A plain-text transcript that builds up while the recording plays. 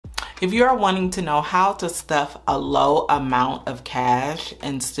If you are wanting to know how to stuff a low amount of cash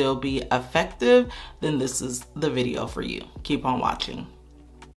and still be effective, then this is the video for you. Keep on watching.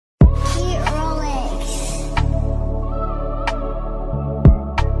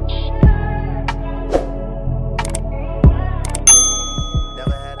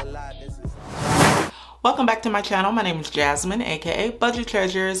 Welcome back to my channel. My name is Jasmine, aka Budget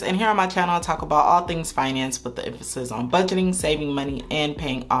Treasures, and here on my channel I talk about all things finance with the emphasis on budgeting, saving money, and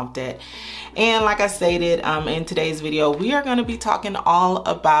paying off debt. And like I stated in today's video, we are going to be talking all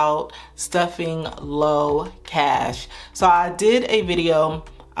about stuffing low cash. So I did a video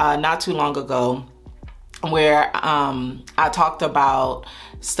not too long ago where I talked about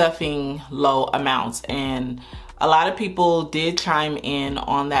stuffing low amounts, and a lot of people did chime in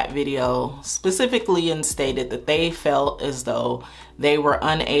on that video specifically and stated that they felt as though they were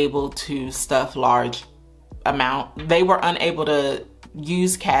unable to stuff large amount. They were unable to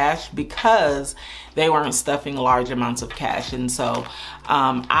use cash because they weren't stuffing large amounts of cash. And so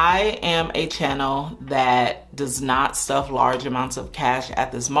I am a channel that does not stuff large amounts of cash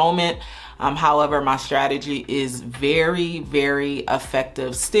at this moment. However, my strategy is very, very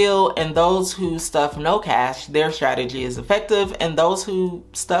effective still. And those who stuff no cash, their strategy is effective. And those who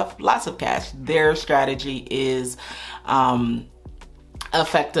stuff lots of cash, their strategy is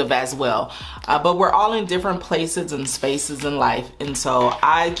effective as well. But we're all in different places and spaces in life. And so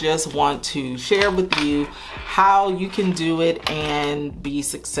I just want to share with you how you can do it and be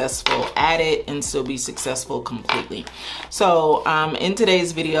successful at it and still be successful completely. So in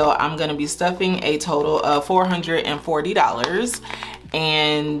today's video, I'm going to be stuffing a total of $440.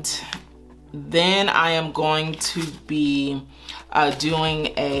 And then I am going to be doing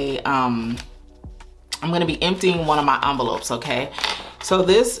a, I'm going to be emptying one of my envelopes, okay? So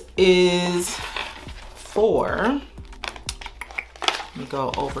this is for, let me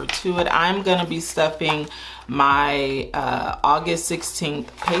go over to it. I'm gonna be stuffing my August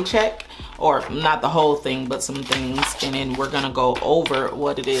 16th paycheck, or not the whole thing, but some things. And then we're gonna go over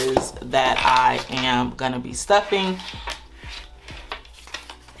what it is that I am gonna be stuffing.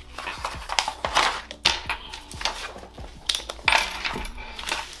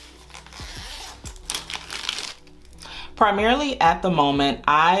 Primarily at the moment,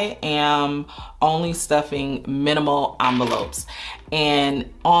 I am only stuffing minimal envelopes.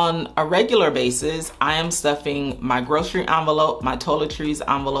 And on a regular basis, I am stuffing my grocery envelope, my toiletries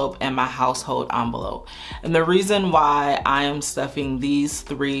envelope, and my household envelope. And the reason why I am stuffing these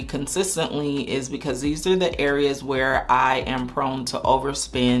three consistently is because these are the areas where I am prone to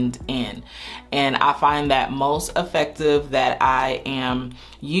overspend in. And I find that most effective that I am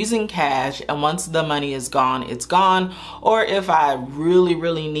using cash, and once the money is gone, it's gone. Or if I really,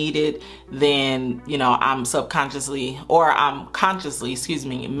 really need it, then, you know, I'm subconsciously, or I'm consciously, excuse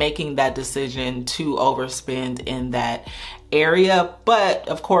me, making that decision to overspend in that area. But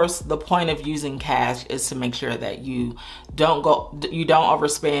of course, the point of using cash is to make sure that you don't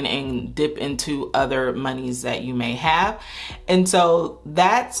overspend and dip into other monies that you may have. And so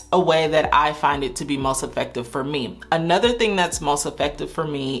that's a way that I find it to be most effective for me. Another thing that's most effective for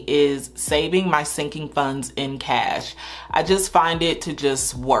me is saving my sinking funds in cash. I just find it to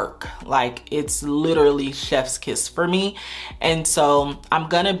just work. Like, it's literally chef's kiss for me. And so I'm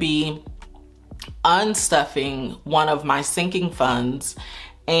gonna be unstuffing one of my sinking funds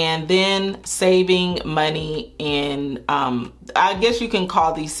and then saving money in, I guess you can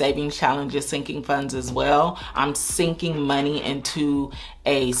call these savings challenges sinking funds as well. I'm sinking money into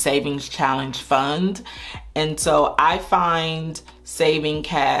a savings challenge fund. And so I find saving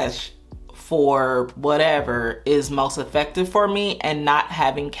cash for whatever is most effective for me, and not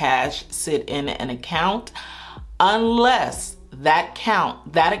having cash sit in an account unless that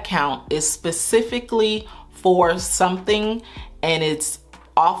account is specifically for something and it's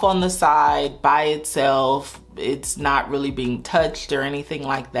off on the side by itself. It's not really being touched or anything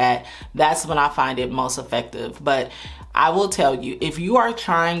like that. That's when I find it most effective. But I will tell you, if you are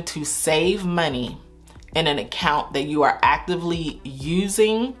trying to save money in an account that you are actively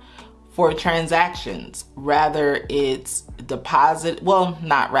using for transactions, rather it's deposit, well,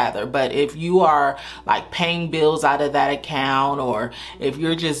 not rather, but if you are like paying bills out of that account, or if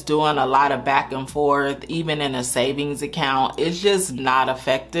you're just doing a lot of back and forth, even in a savings account, it's just not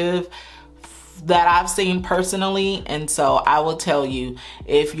effective that I've seen personally. And so I will tell you,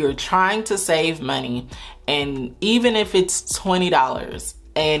 if you're trying to save money, and even if it's $20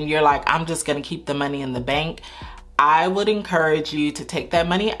 and you're like, I'm just gonna keep the money in the bank, I would encourage you to take that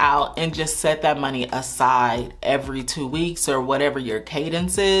money out and just set that money aside every 2 weeks or whatever your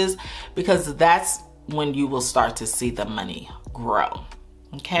cadence is, because that's when you will start to see the money grow.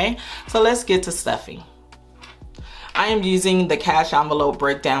 Okay, so let's get to stuffing. I am using the cash envelope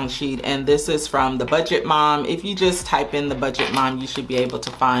breakdown sheet, and this is from the Budget Mom. If you just type in the Budget Mom, you should be able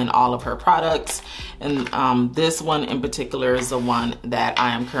to find all of her products. And this one in particular is the one that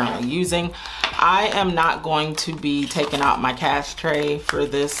I am currently using. I am not going to be taking out my cash tray for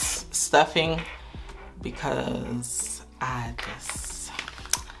this stuffing because I just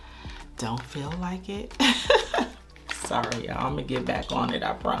don't feel like it. Sorry, y'all, I'm gonna get back on it,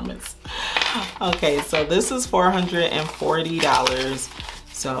 I promise. Okay, so this is $440.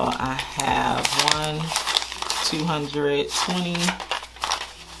 So I have 220.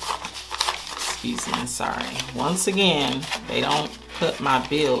 Excuse me, sorry. Once again, they don't put my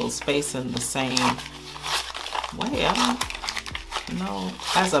bills facing the same way. I don't know.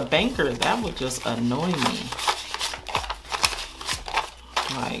 As a banker, that would just annoy me.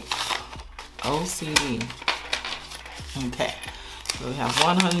 Like OCD. Okay. So we have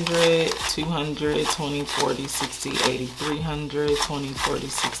 100, 200, 20, 40, 60, 80, 300, 20, 40,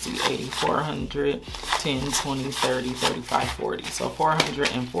 60, 80, 400, 10, 20, 30, 35, 40. So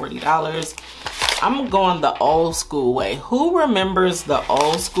 $440. I'm going the old school way. Who remembers the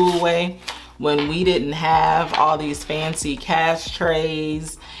old school way when we didn't have all these fancy cash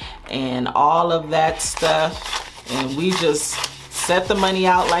trays and all of that stuff, and we just set the money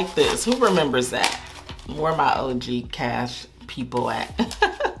out like this? Who remembers that? Where my OG cash people at?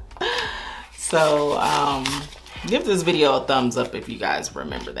 So give this video a thumbs up if you guys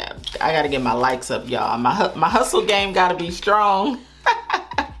remember that. I gotta get my likes up, y'all. My hustle game gotta be strong.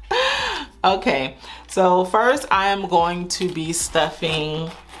 Okay, so first I am going to be stuffing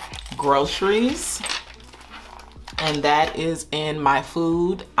groceries, and that is in my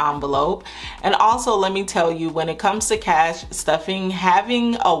food envelope. And also, let me tell you, when it comes to cash stuffing,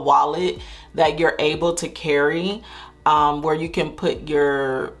 having a wallet that you're able to carry where you can put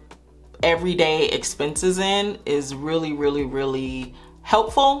your everyday expenses in is really, really, really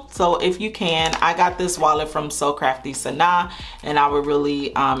helpful. So if you can, I got this wallet from So Crafty Sana, and I would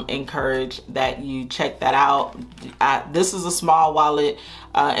really encourage that you check that out. This is a small wallet.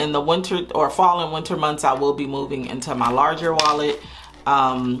 In the winter or fall and winter months, I will be moving into my larger wallet.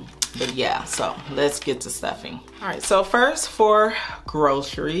 But yeah, so let's get to stuffing. All right, so first for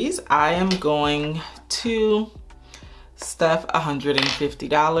groceries, I am going to stuff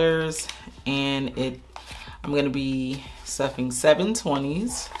 $150, and I'm gonna be stuffing 7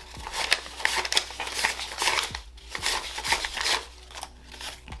 20s,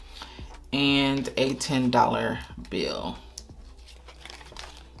 and a $10 bill.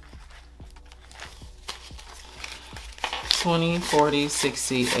 20, 40,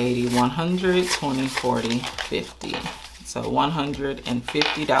 60, 80, 100, 20, 40, 50. So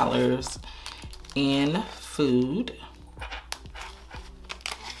 $150 in food.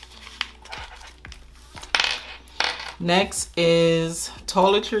 Next is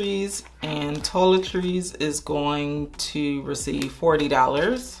toiletries, and toiletries is going to receive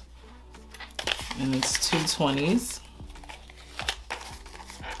 $40, and it's 2 20s.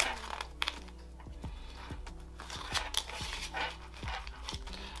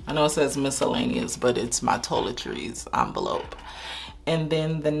 I know it says miscellaneous, but it's my toiletries envelope. And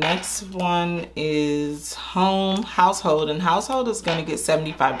then the next one is household, and household is gonna get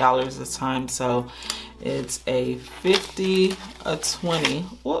 $75 this time. So it's a 50, a 20.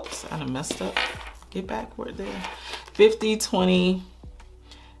 Whoops, I done messed up. Get backward there. 50, 20,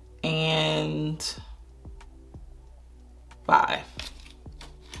 and 5.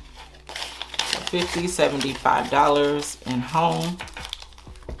 So $50, $75 in home.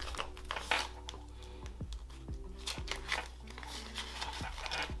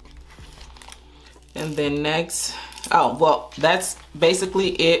 And then next, oh, well, that's basically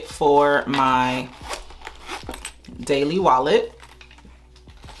it for my daily wallet.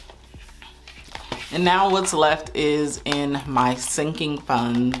 And now what's left is in my sinking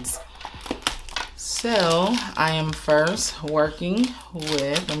funds. So I am first working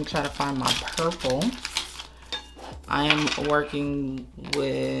with, let me try to find my purple. I am working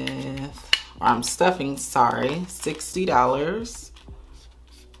with, or I'm stuffing, sorry, $60.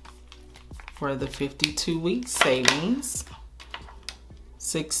 For the 52-week savings.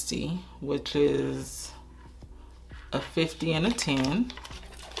 60, which is a 50 and a 10.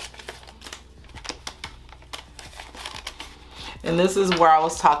 And this is where I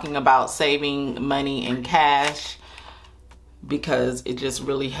was talking about saving money in cash, because it just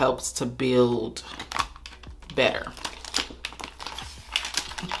really helps to build better.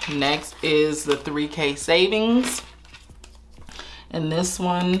 Next is the 3K savings. And this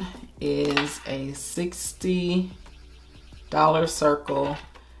one is a 60, $1 circle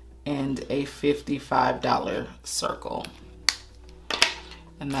and a $55 circle.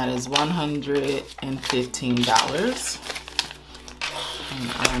 And that is $115. And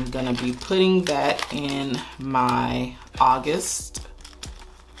I'm gonna be putting that in my August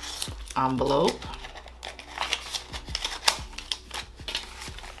envelope.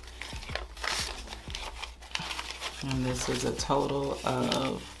 And this is a total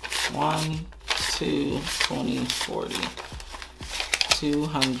of 1, 2, 20, 40,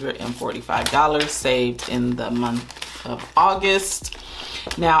 $245 saved in the month of August.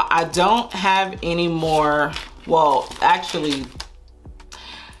 Now, I don't have any more, well, actually,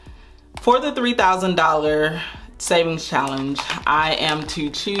 for the $3,000 savings challenge, I am to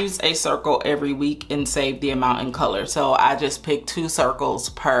choose a circle every week and save the amount in color. So I just pick 2 circles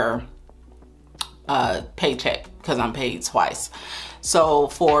per paycheck because I'm paid twice. So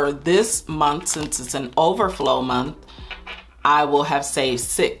for this month, since it's an overflow month, I will have saved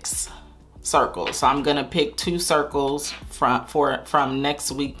 6 circles. So I'm gonna pick 2 circles from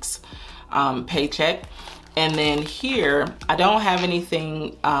next week's paycheck. And then here, I don't have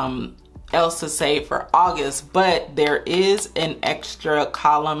anything else to save for August, but there is an extra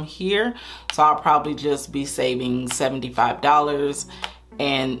column here. So I'll probably just be saving $75.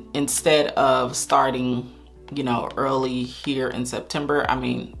 And instead of starting, you know, early here in September, I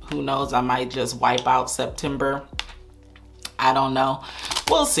mean, who knows, I might just wipe out September. I don't know.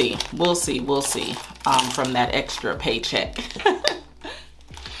 We'll see. We'll see. We'll see from that extra paycheck.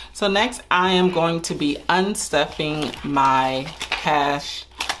 So next, I am going to be unstuffing my cash.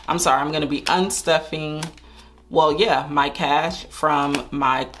 I'm sorry, I'm going to be unstuffing, well, yeah, my cash from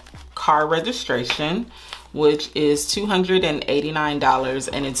my car registration, which is $289,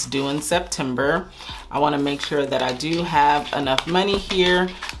 and it's due in September. I want to make sure that I do have enough money here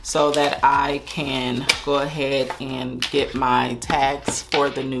so that I can go ahead and get my tags for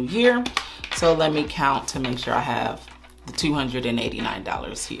the new year. So let me count to make sure I have the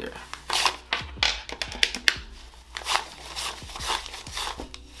 $289 here.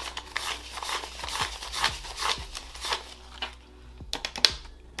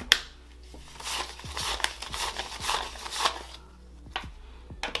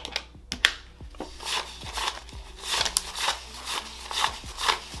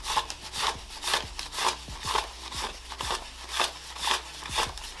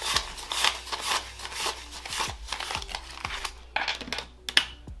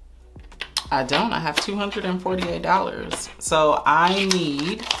 I don't. I have $248. So I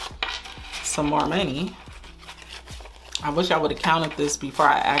need some more money. I wish I would have counted this before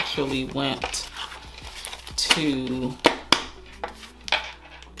I actually went to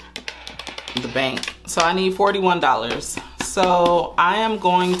the bank. So I need $41. So I am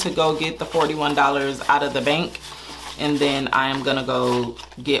going to go get the $41 out of the bank, and then I am gonna go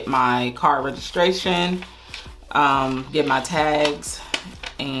get my car registration, get my tags,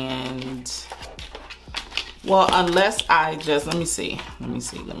 and well, unless I just, let me see.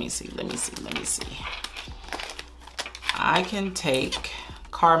 I can take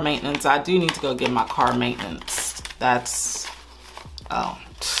car maintenance. I do need to go get my car maintenance. That's, oh,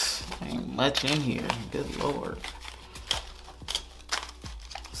 ain't much in here, good Lord.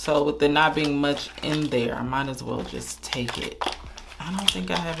 So with there not being much in there, I might as well just take it. I don't think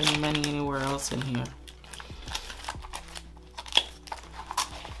I have any money anywhere else in here.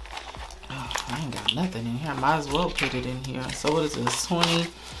 I ain't got nothing in here. I might as well put it in here. So what is this? 20,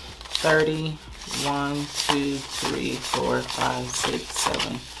 30, 1, 2, 3, 4, 5, 6,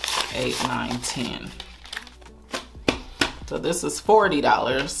 7, 8, 9, 10. So this is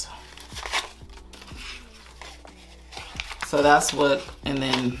 $40. So that's what, and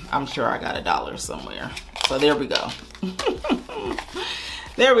then I'm sure I got $1 somewhere. So there we go.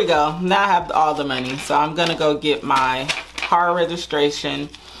 There we go. Now I have all the money. So I'm gonna go get my car registration,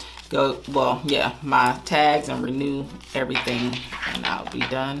 well, yeah, my tags, and renew everything, and I'll be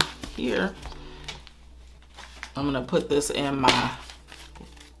done here. I'm gonna put this in my,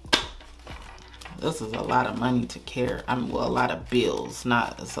 this is a lot of money to carry. Well, a lot of bills. It's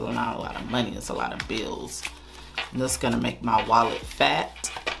not a lot of money, it's a lot of bills. And this is gonna make my wallet fat.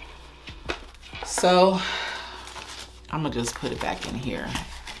 So I'm gonna just put it back in here.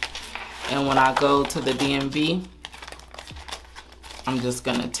 And when I go to the DMV, I'm just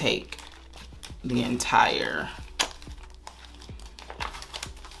gonna take the entire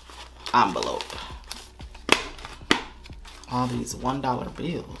envelope. All these $1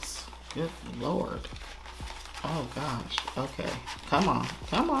 bills. Good Lord. Oh gosh. Okay. Come on.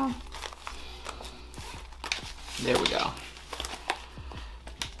 Come on. There we go.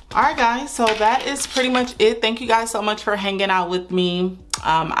 All right, guys, so that is pretty much it. Thank you guys so much for hanging out with me.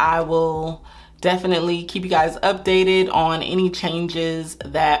 I will definitely keep you guys updated on any changes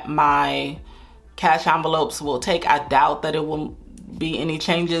that my cash envelopes will take. I doubt that it will be any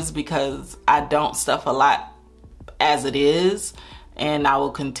changes because I don't stuff a lot as it is, and I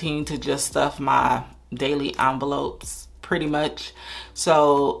will continue to just stuff my daily envelopes pretty much.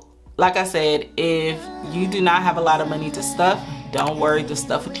 So like I said, if you do not have a lot of money to stuff, don't worry, just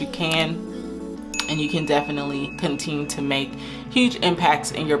stuff what you can, and you can definitely continue to make huge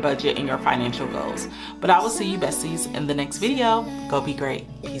impacts in your budget and your financial goals. But I will see you besties in the next video. Go be great.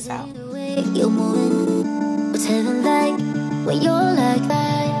 Peace out. What's heaven like when you're like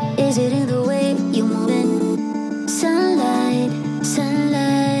that? Is it in the way